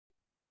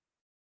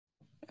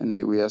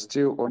and we are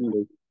still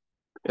on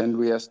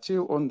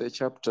the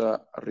chapter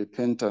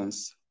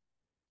repentance.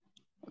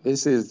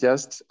 This is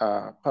just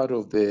part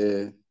of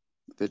the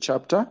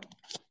chapter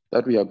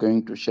that we are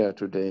going to share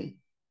today.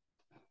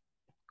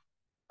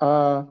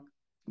 By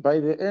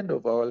the end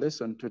of our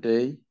lesson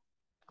today,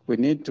 we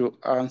need to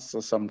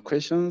answer some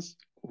questions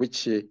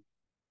which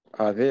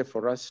are there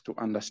for us to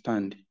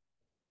understand.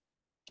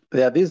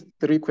 There are these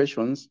 3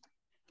 questions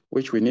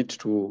which we need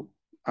to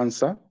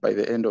answer by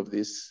the end of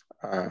this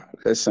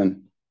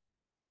lesson.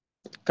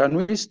 Can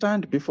we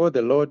stand before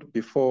the Lord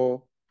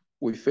before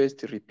we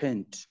first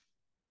repent?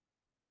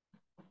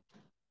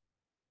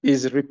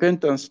 Is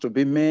repentance to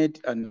be made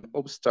an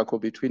obstacle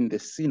between the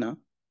sinner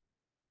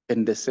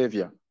and the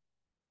Savior?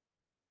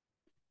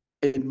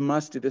 And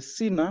must the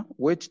sinner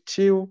wait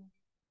till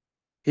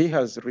he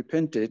has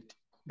repented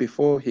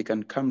before he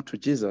can come to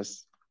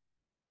Jesus?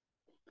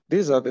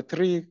 These are the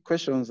 3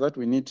 questions that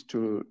we need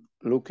to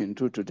look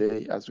into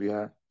today as we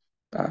are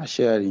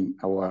sharing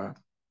our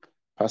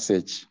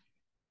passage.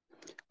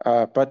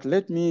 But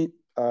let me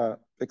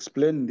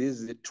explain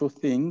these 2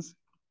 things,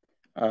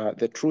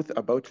 the truth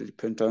about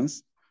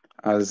repentance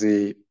as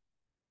in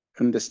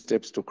the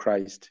steps to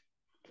Christ.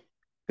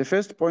 The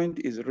first point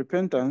is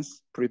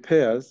repentance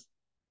prepares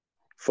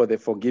for the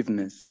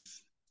forgiveness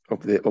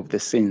of the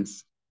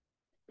sins.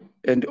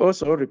 And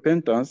also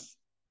repentance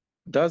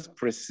does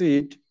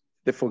precede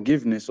the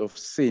forgiveness of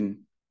sin.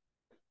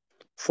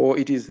 For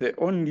it is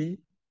only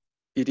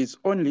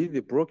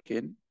the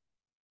broken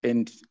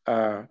and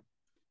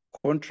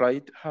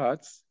contrite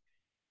hearts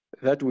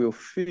that will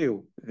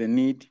feel the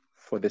need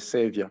for the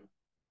Savior.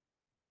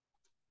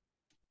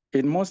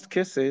 In most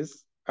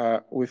cases,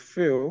 we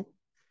fail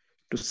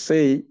to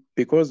say,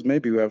 because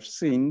maybe we have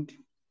sinned,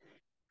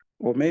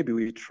 or maybe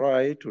we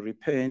try to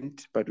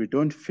repent, but we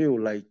don't feel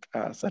like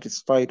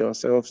satisfied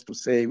ourselves to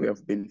say we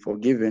have been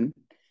forgiven,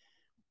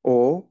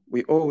 or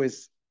we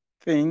always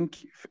think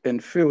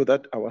and feel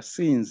that our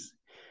sins,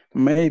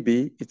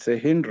 maybe it's a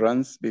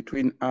hindrance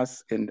between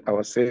us and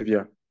our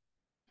Savior.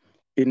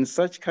 In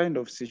such kind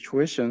of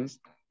situations,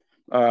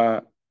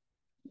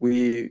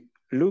 we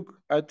look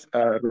at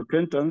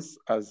repentance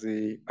as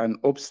an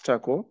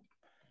obstacle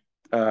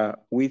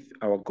with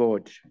our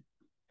God.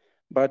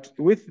 But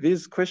with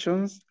these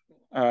questions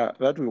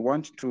that we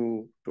want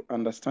to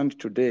understand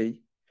today,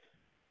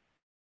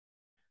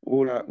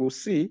 we'll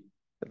see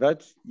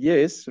that,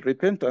 yes,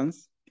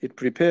 repentance, it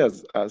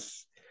prepares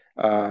us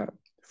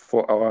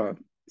for our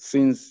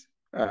sins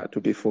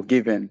to be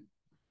forgiven.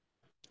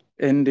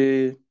 And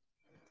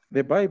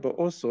the Bible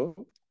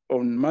also,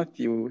 on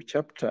Matthew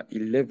chapter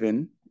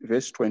 11,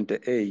 verse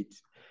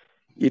 28,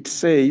 it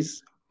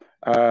says,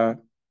 "Come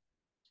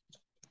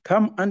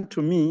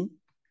unto me,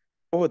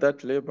 all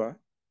that labor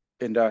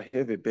and are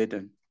heavy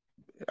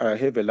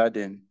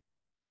laden,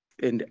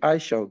 and I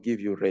shall give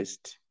you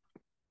rest."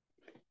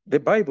 The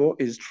Bible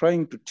is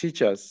trying to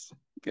teach us,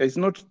 it's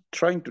not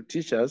trying to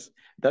teach us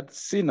that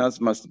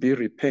sinners must be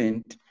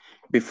repent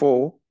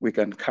before we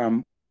can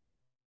come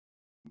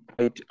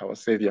to our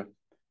Savior.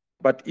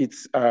 But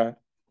it's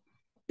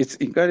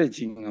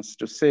encouraging us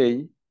to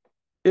say,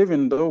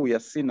 even though we are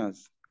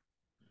sinners,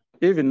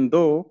 even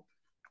though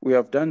we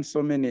have done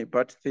so many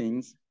bad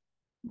things,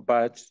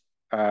 but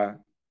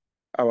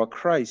our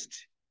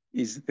Christ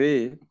is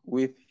there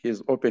with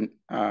his open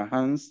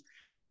hands,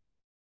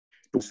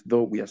 as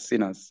though we are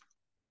sinners.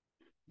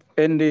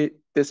 And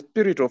the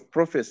spirit of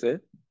prophecy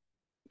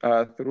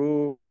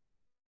through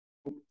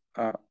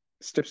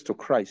steps to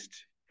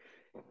Christ,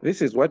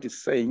 this is what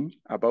it's saying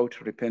about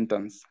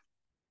repentance.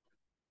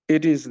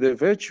 It is the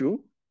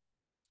virtue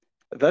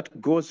that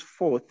goes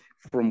forth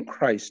from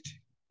Christ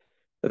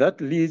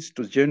that leads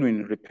to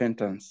genuine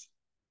repentance.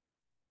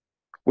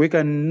 We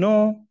can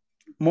no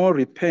more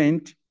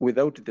repent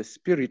without the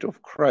Spirit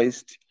of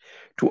Christ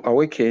to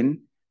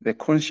awaken the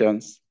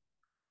conscience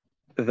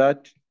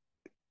that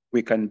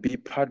we can be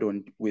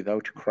pardoned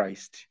without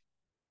Christ.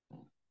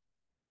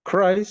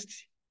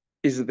 Christ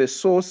is the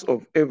source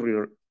of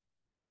every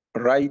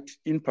right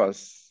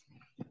impulse.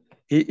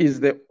 He is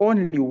the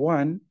only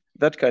one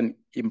that can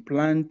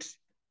implant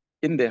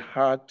in the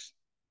heart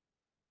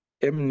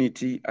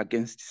enmity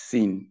against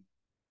sin.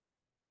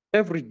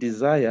 Every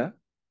desire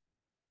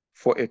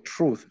for a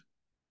truth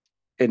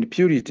and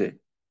purity,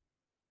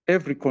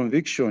 every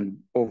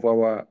conviction of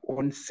our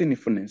own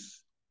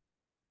sinfulness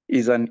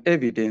is an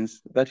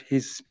evidence that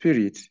his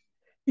Spirit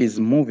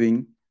is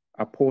moving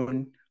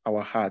upon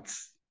our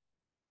hearts.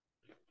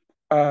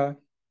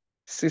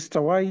 Sister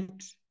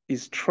White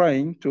is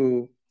trying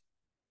to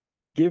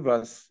give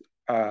us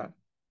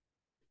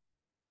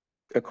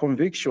a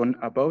conviction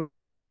about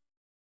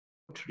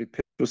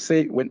repentance, to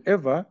say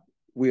whenever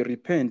we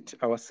repent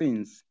our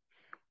sins,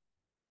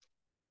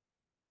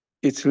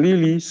 it's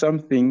really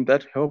something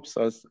that helps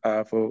us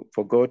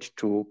for God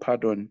to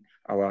pardon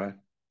our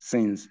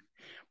sins.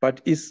 But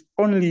it's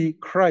only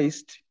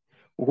Christ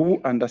who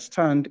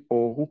understands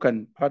or who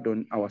can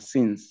pardon our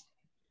sins.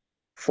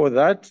 For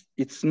that,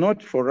 it's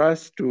not for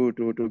us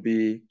to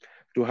be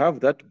to have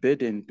that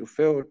burden to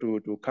fail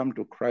to come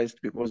to Christ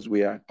because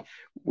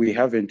we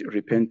haven't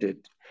repented.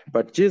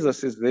 But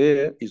Jesus is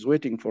there, is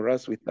waiting for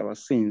us with our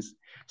sins,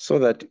 so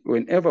that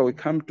whenever we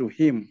come to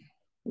him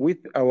with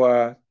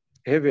our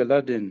heavy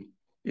laden,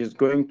 is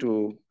going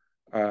to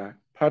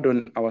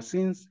pardon our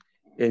sins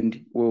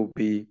and will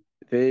be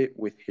there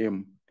with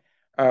him.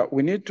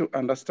 We need to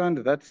understand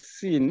that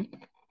sin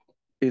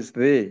is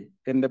there.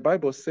 And the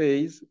Bible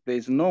says there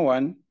is no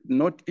one,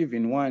 not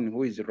even one,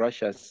 who is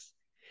righteous.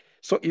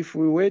 So if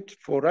we wait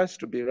for us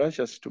to be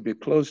righteous, to be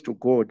close to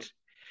God,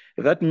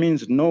 that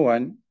means no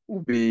one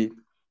will be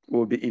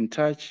in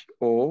touch,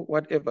 or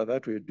whatever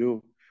that we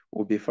do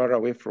will be far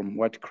away from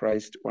what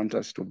Christ wants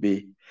us to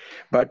be.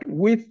 But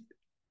with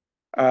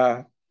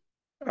our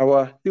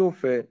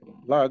filthy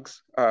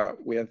rags,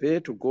 we are there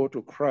to go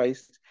to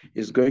Christ,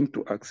 is going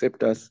to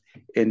accept us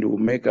and will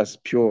make us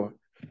pure.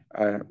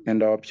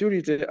 And our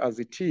purity as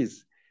it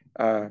is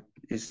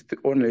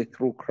only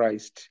through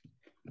Christ.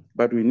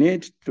 But we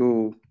need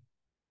to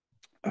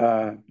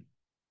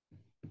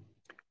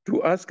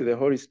ask the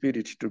Holy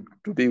Spirit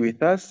to be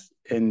with us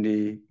and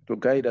to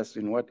guide us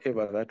in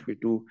whatever that we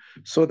do,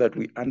 so that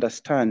we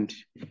understand.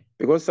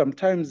 Because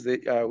sometimes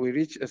we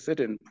reach a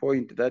certain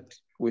point that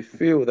we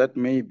feel that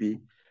maybe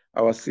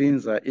our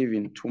sins are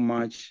even too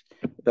much,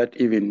 that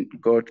even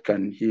God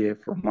can hear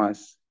from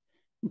us.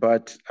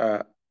 But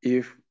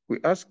if we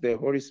ask the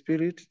Holy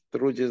Spirit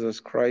through Jesus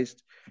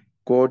Christ,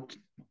 God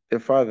the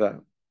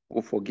Father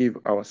will forgive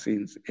our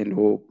sins and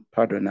will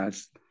pardon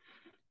us.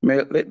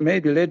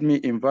 Maybe let me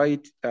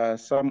invite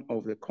some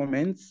of the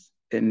comments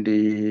and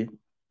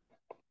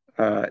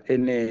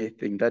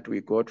anything that we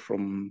got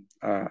from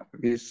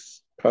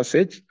this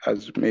passage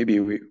as maybe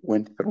we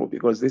went through,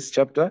 because this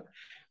chapter,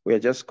 we are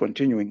just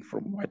continuing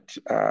from what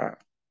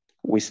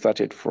we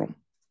started from.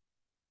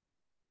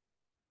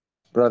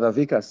 Brother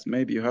Vikas,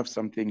 maybe you have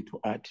something to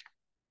add.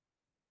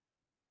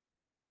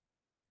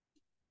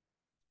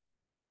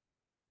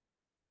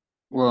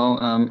 Well,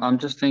 I'm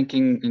just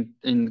thinking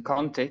in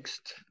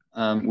context.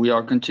 We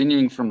are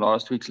continuing from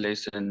last week's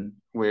lesson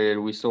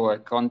where we saw a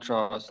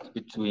contrast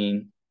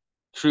between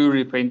true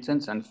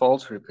repentance and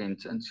false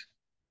repentance.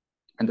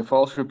 And the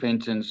false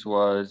repentance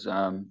was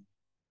the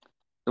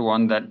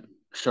one that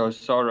shows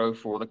sorrow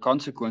for the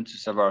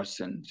consequences of our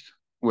sins,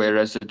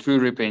 whereas the true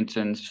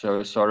repentance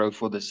shows sorrow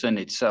for the sin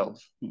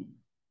itself.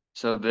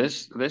 So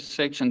this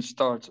section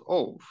starts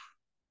off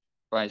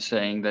by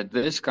saying that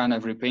this kind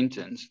of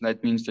repentance,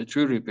 that means the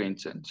true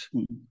repentance,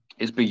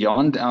 is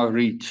beyond our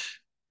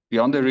reach,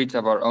 beyond the reach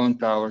of our own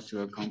power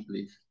to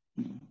accomplish.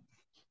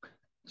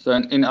 So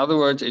in other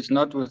words, it's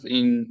not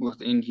within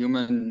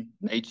human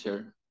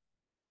nature,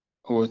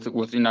 or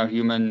within our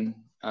human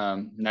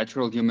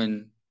natural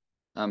human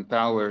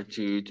power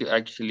to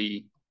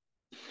actually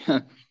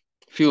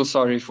feel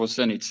sorry for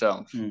sin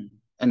itself.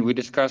 And we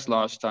discussed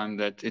last time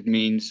that it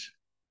means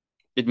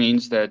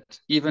that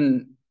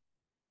even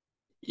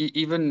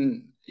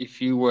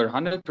if you were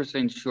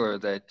 100% sure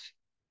that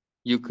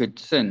you could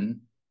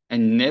sin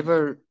and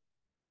never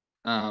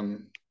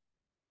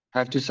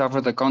have to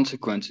suffer the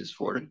consequences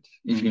for it,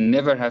 if you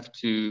never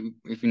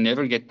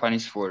get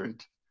punished for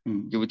it,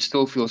 you would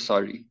still feel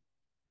sorry.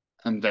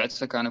 And that's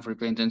the kind of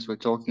repentance we're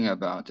talking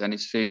about. And it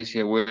says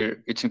here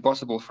where it's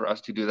impossible for us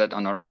to do that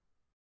on our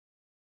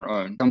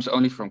own. It comes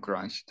only from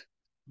Christ.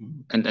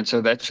 And so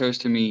that shows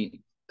to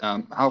me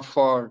how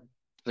far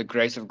the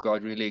grace of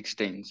God really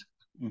extends.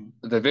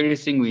 The very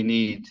thing we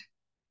need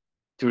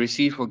to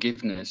receive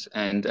forgiveness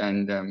and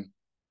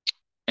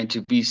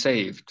to be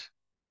saved,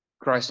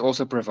 Christ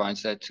also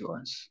provides that to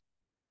us.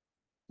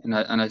 And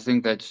I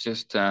think that's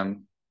just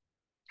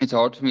it's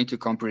hard for me to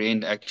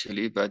comprehend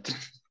actually, but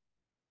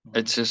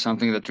it's just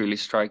something that really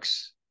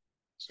strikes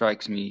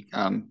me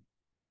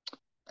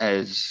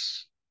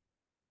as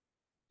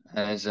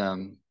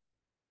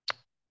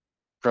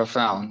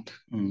profound.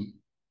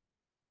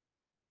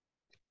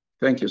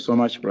 Thank you so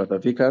much, Brother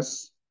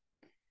Vikas.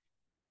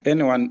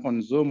 Anyone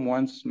on Zoom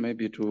wants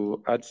maybe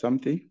to add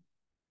something?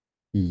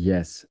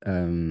 Yes.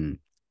 The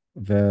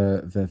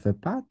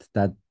part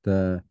that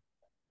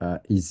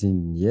is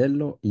in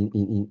yellow,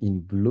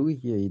 in blue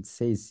here, it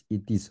says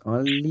it is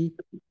only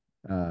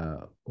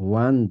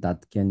one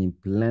that can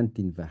implant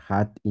in the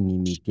heart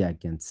enmity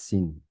against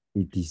sin.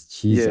 It is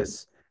Jesus.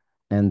 Yes.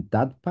 And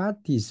that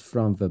part is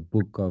from the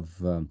book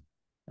of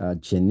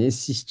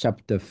Genesis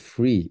chapter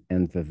 3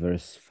 and the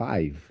verse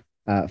 5,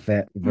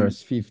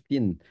 verse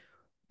 15.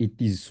 It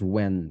is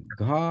when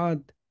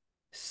God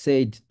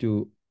said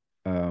to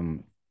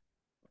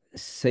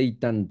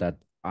Satan that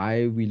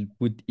I will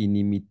put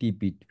enmity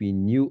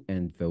between you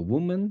and the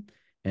woman,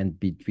 and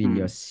between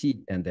your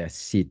seed and their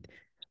seed.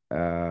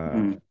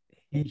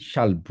 He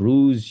shall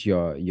bruise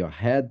your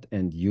head,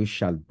 and you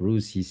shall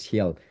bruise his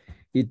heel.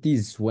 It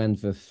is when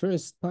the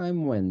first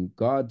time when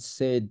God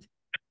said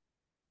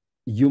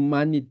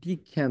humanity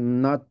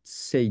cannot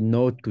say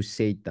no to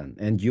Satan,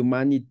 and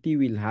humanity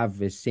will have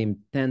the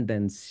same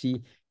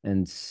tendency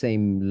and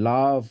same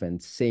love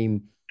and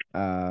same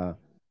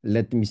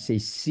let me say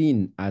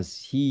sin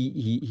as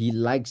he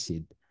likes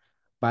it.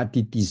 but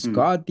it is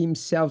God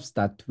himself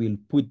that will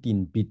put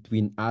in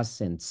between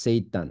us and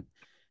Satan.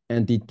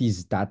 And it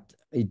is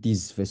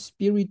the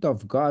Spirit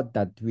of God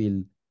that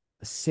will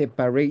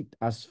separate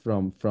us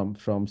from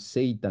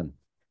Satan,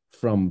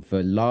 from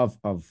the love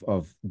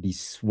of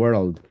this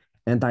world.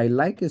 And I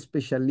like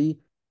especially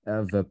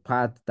the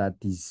part that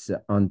is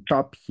on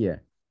top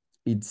here.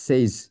 It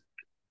says,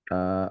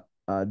 uh,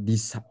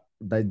 this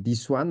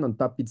one on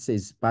top, it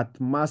says, but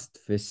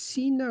must the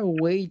sinner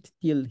wait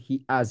till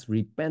he has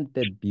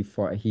repented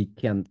before he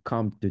can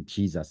come to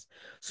Jesus?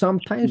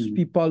 Sometimes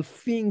people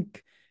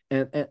think,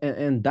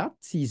 and that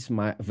is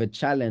the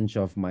challenge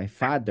of my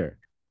father.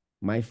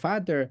 My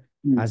father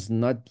has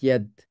not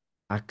yet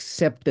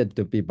accepted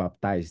to be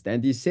baptized,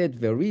 and he said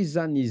the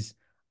reason is,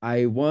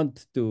 I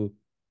want to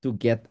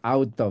get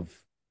out of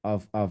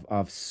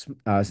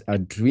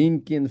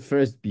drinking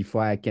first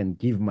before I can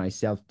give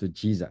myself to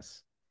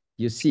Jesus.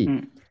 You see,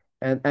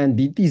 and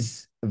it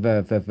is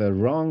the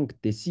wrong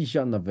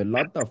decision of a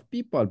lot of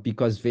people,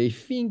 because they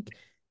think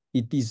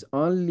it is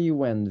only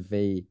when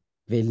they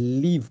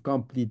leave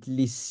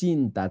completely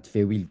sin that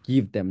they will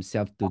give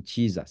themselves to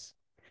Jesus,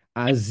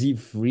 as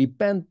if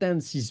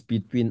repentance is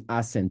between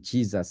us and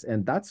Jesus.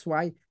 And that's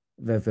why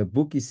the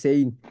book is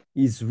saying,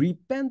 is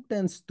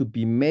repentance to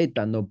be made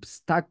an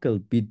obstacle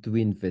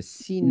between the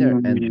sinner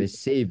and the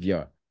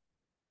Savior?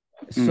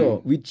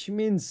 So, which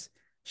means,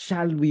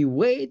 shall we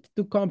wait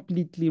to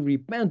completely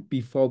repent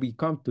before we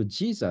come to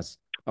Jesus?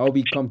 Or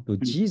we come to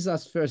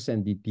Jesus first,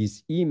 and it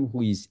is him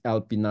who is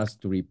helping us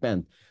to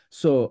repent?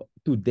 So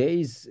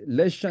today's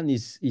lesson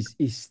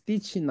is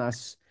teaching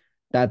us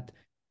that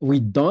we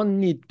don't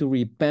need to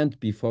repent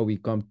before we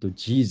come to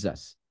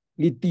Jesus.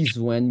 It is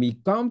when we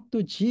come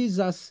to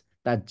Jesus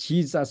that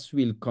Jesus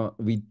will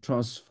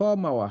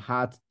transform our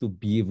heart to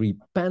be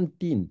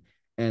repenting,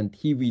 and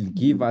he will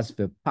give us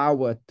the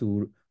power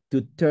to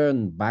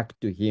turn back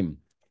to him,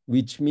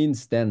 which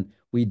means then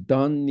we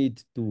don't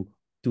need to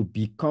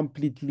be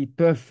completely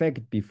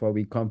perfect before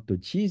we come to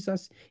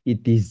Jesus.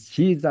 It is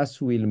Jesus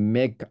who will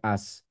make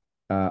us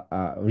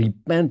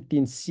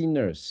repenting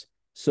sinners.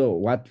 So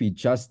what we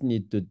just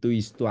need to do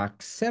is to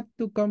accept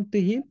to come to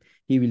him.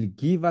 He will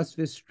give us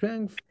the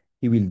strength.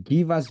 He will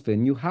give us the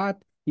new heart.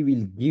 He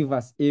will give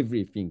us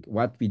everything.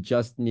 What we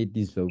just need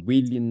is the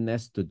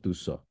willingness to do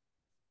so.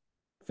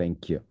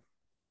 Thank you.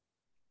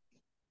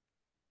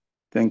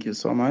 Thank you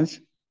so much.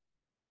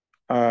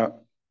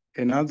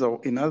 In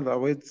other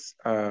words,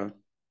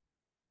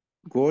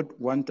 God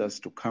wants us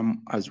to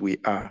come as we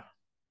are.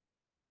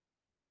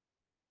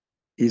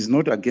 He's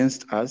not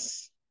against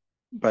us,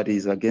 but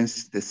he's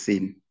against the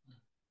sin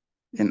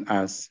in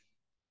us.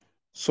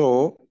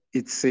 So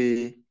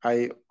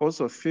I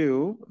also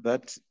feel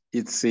that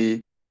it's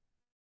a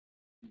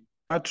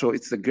battle,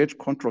 it's a great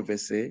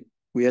controversy.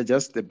 We are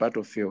just the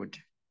battlefield.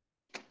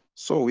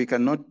 So we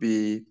cannot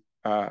be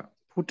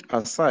put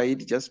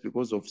aside just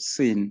because of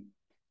sin,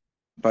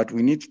 but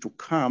we need to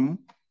come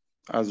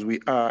as we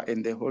are,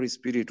 and the Holy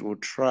Spirit will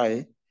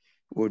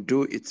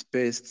do its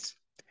best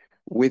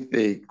with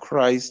the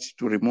Christ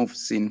to remove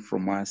sin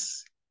from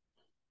us.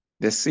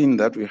 The sin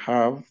that we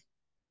have,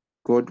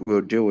 God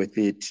will deal with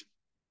it.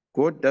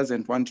 God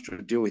doesn't want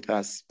to deal with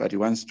us, but he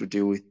wants to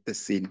deal with the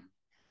sin.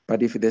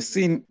 But if the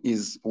sin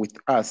is with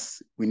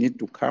us, we need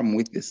to come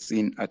with the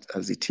sin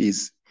as it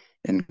is,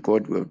 and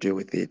God will deal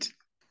with it.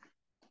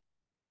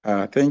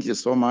 Thank you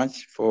so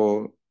much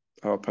for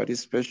our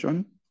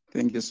participation.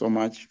 Thank you so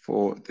much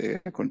for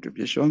the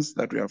contributions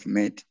that we have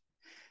made.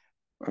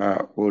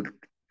 Would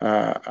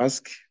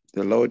ask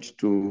the Lord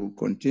to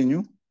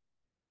continue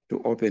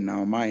to open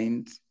our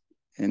minds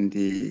and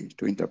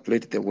to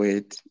interpret the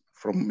word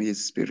from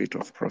his spirit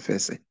of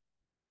prophecy.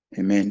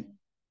 Amen.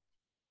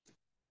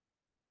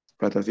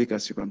 Brother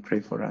Vikas, you can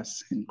pray for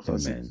us in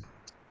closing. Amen.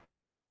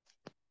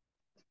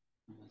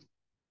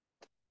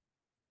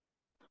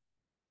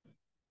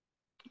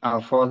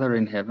 Our Father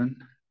in heaven,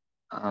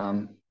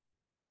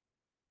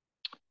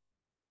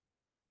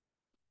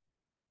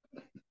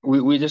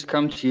 we just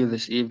come to you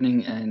this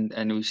evening,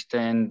 and we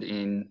stand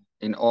in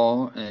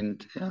awe,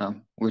 and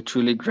we're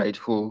truly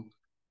grateful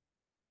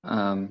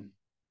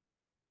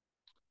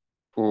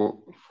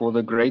for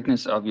the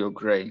greatness of your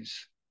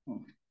grace.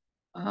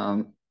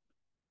 How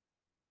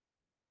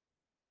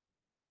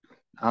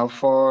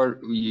far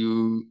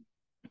you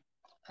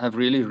have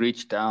really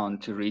reached down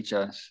to reach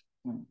us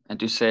and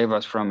to save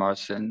us from our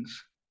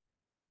sins.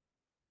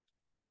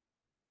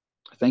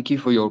 Thank you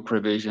for your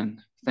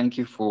provision. Thank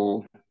you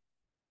for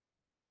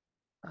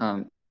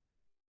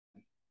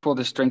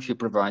the strength you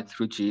provide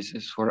through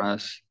Jesus for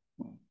us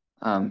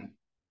to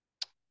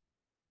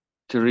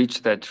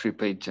reach that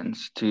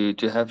repentance, to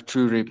have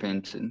true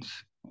repentance.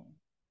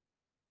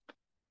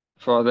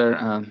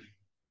 Father,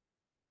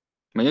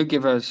 may you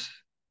give us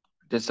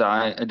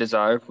a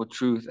desire for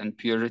truth and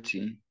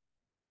purity,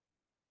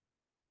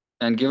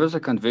 and give us a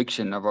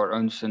conviction of our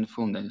own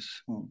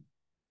sinfulness.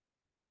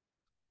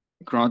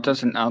 Grant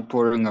us an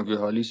outpouring of your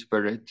Holy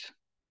Spirit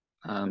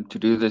to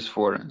do this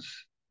for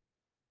us.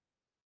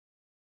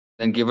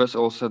 And give us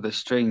also the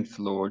strength,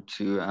 Lord,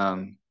 to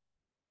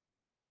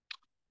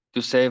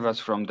save us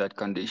from that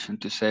condition,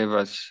 to save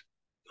us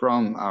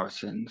from our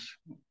sins.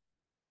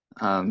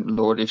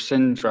 Lord, if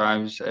sin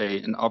drives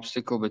an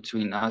obstacle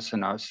between us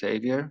and our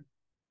Savior,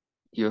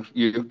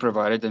 you've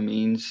provided a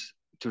means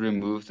to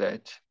remove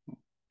that.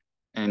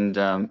 And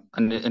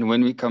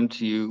when we come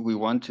to you, we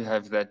want to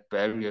have that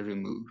barrier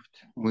removed.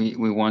 We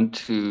want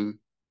to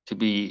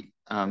be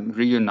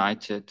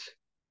reunited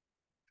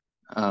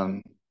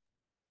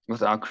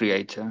with our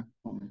Creator.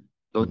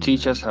 Lord,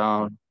 teach us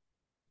how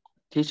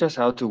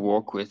to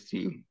walk with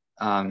you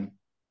on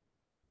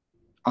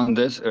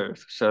this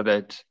earth, so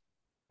that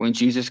when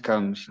Jesus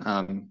comes,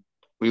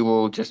 we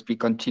will just be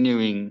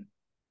continuing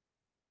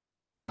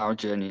our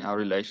journey, our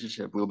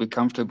relationship. We'll be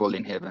comfortable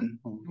in heaven.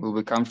 We'll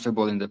be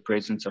comfortable in the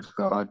presence of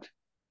God.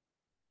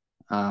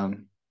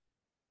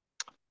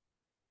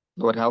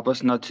 Lord, help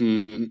us not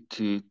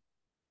to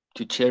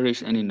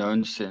cherish any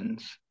known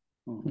sins,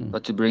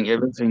 but to bring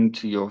everything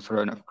to your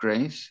throne of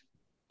grace,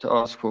 to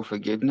ask for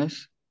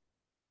forgiveness,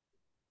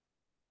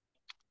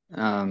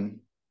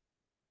 and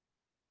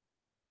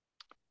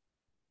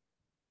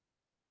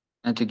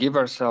to give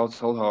ourselves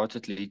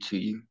wholeheartedly to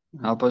you.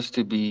 Help us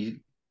to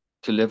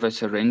live a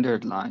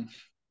surrendered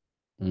life,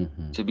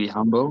 to be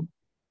humble,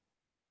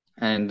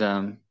 and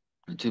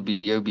to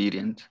be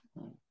obedient.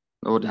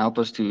 Lord, help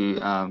us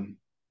to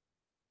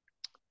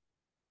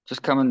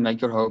just come and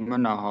make your home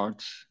in our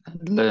hearts,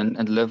 and learn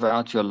and live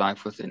out your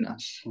life within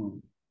us,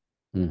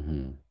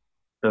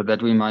 so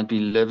that we might be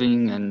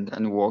living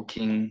and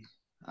walking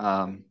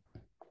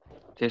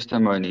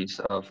testimonies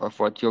of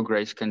what your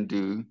grace can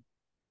do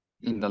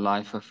in the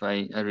life of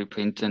a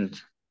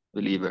repentant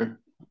believer.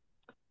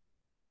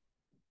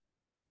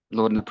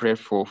 Lord, I pray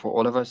for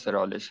all of us that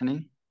are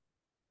listening.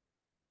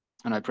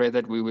 And I pray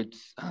that we would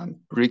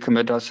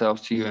recommit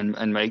ourselves to you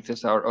and make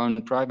this our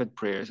own private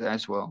prayers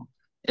as well,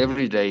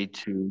 every day,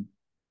 to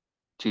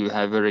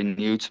have a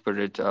renewed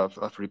spirit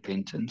of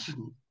repentance,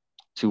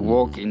 to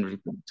walk in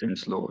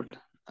repentance, Lord,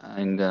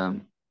 and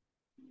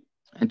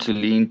to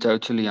lean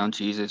totally on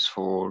Jesus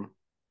for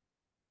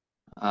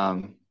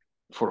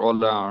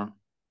all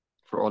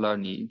our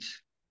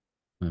needs.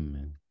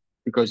 Amen.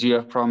 Because you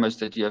have promised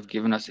that you have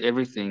given us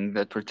everything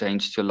that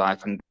pertains to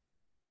life and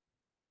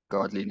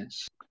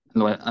godliness.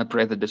 Lord, I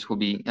pray that this will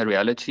be a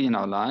reality in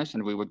our lives,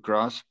 and we would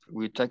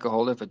take a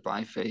hold of it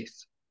by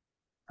faith.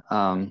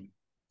 That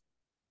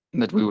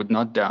we would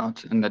not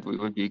doubt, and that we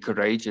would be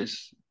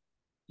courageous,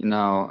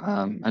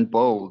 and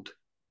bold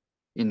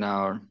in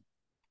our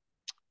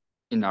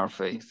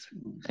faith.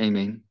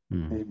 Amen.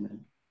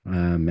 Amen.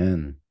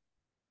 Amen.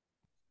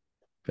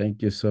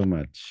 Thank you so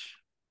much.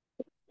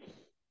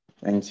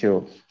 Thank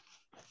you.